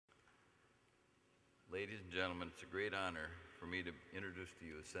Ladies and gentlemen, it's a great honor for me to introduce to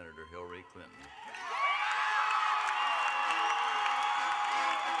you Senator Hillary Clinton.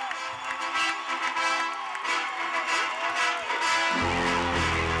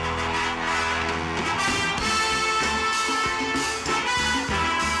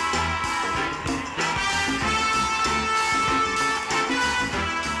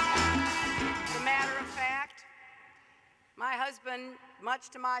 My husband, much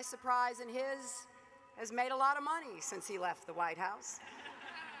to my surprise and his, has made a lot of money since he left the White House,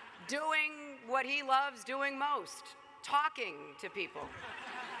 doing what he loves doing most, talking to people.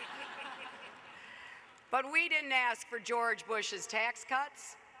 But we didn't ask for George Bush's tax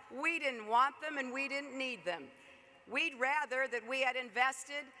cuts. We didn't want them and we didn't need them. We'd rather that we had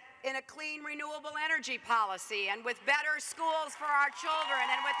invested in a clean, renewable energy policy and with better schools for our children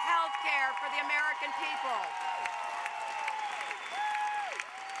and with health care for the American people.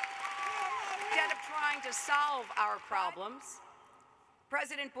 Instead of trying to solve our problems,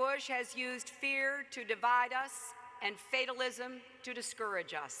 President Bush has used fear to divide us and fatalism to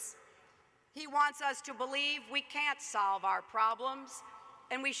discourage us. He wants us to believe we can't solve our problems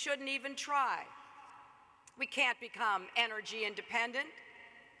and we shouldn't even try. We can't become energy independent.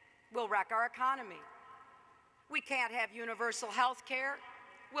 We'll wreck our economy. We can't have universal health care.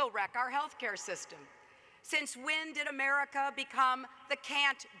 We'll wreck our health care system. Since when did America become the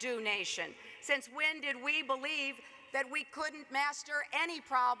can't-do nation? Since when did we believe that we couldn't master any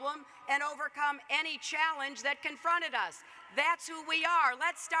problem and overcome any challenge that confronted us? That's who we are.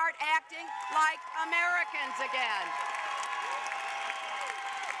 Let's start acting like Americans again.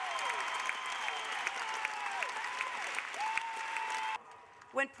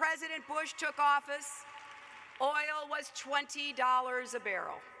 When President Bush took office, oil was $20 a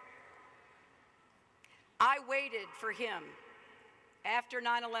barrel. I waited for him after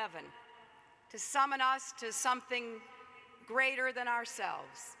 9/11 to summon us to something greater than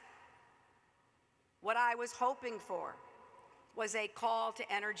ourselves. What I was hoping for was a call to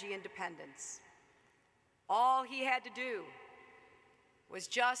energy independence. All he had to do was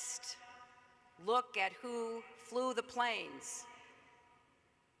just look at who flew the planes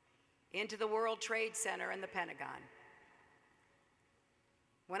into the World Trade Center and the Pentagon.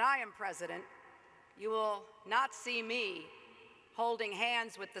 When I am president, you will not see me holding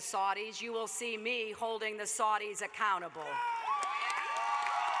hands with the Saudis. You will see me holding the Saudis accountable.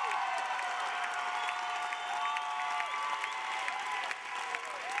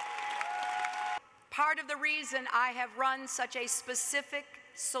 Part of the reason I have run such a specific,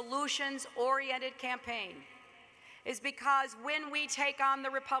 solutions-oriented campaign is because when we take on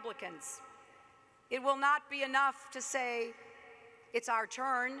the Republicans, it will not be enough to say, it's our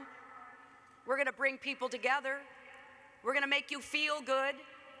turn. We're going to bring people together. We're going to make you feel good.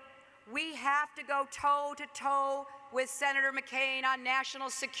 We have to go toe-to-toe with Senator McCain on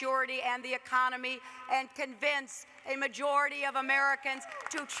national security and the economy and convince a majority of Americans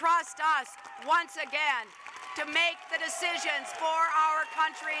to trust us once again to make the decisions for our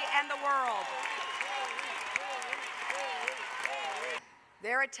country and the world.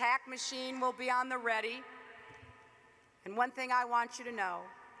 Their attack machine will be on the ready. And one thing I want you to know,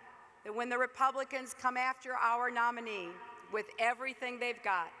 that when the Republicans come after our nominee with everything they've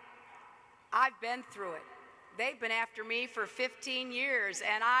got, I've been through it. They've been after me for 15 years,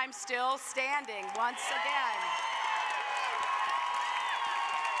 and I'm still standing once again.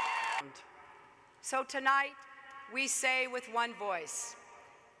 So tonight, we say with one voice,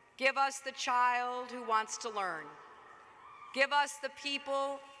 give us the child who wants to learn. Give us the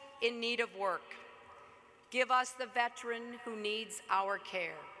people in need of work. Give us the veteran who needs our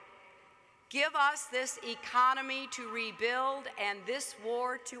care. Give us this economy to rebuild and this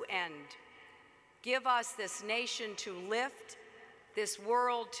war to end. Give us this nation to lift, this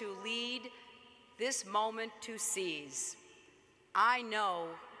world to lead, this moment to seize. I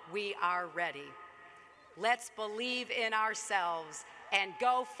know we are ready. Let's believe in ourselves and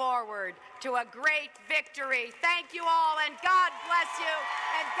go forward to a great victory. Thank you all, and God bless you,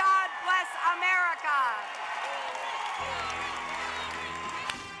 and God bless America.